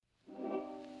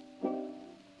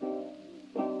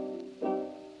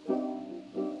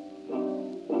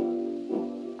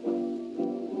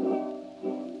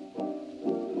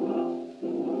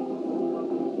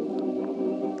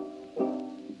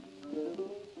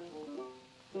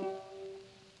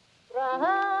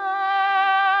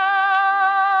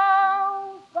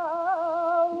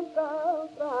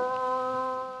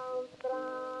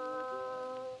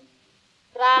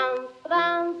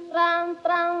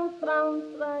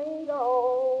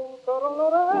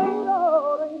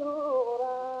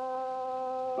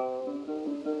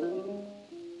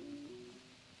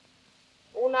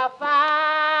Una farruca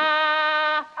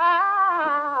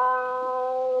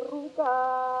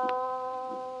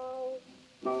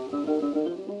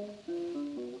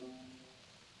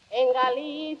en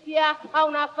Galicia a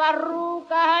una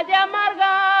farruca ya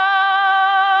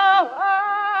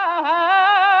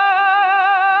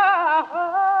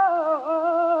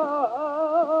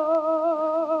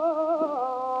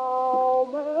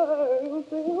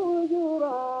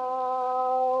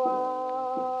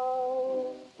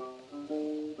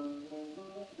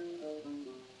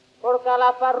porque a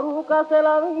la farruca se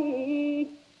la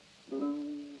vi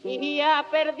y ya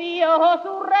perdió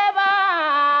su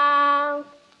reban,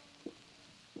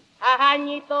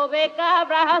 añito de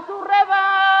cabra a su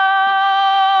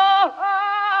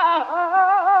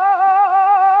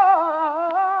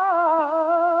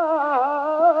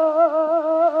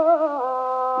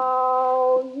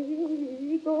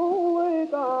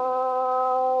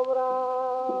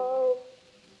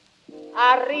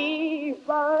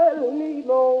arriba el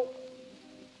limón,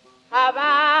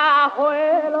 abajo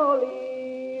el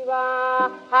oliva,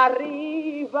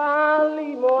 arriba el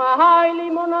limón, ay,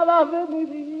 limonada de mi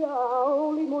vida,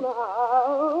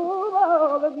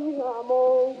 limonada de mi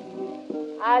amor,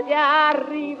 allá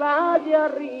arriba,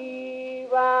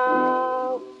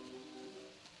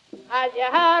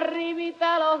 allá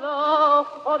arribita los dos,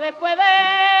 o después de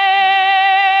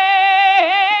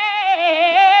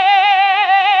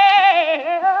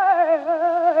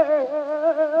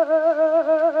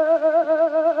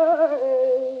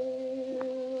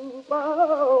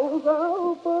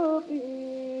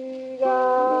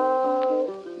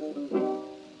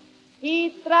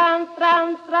y tran,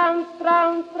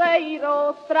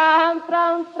 treiro, tran,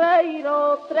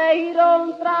 treiro,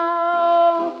 treiron,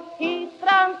 tran, y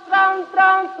tran,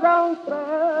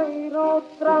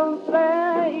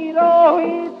 treiro,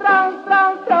 y tran,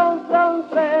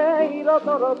 treiro,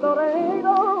 toro,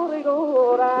 toreiro,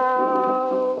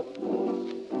 rigora.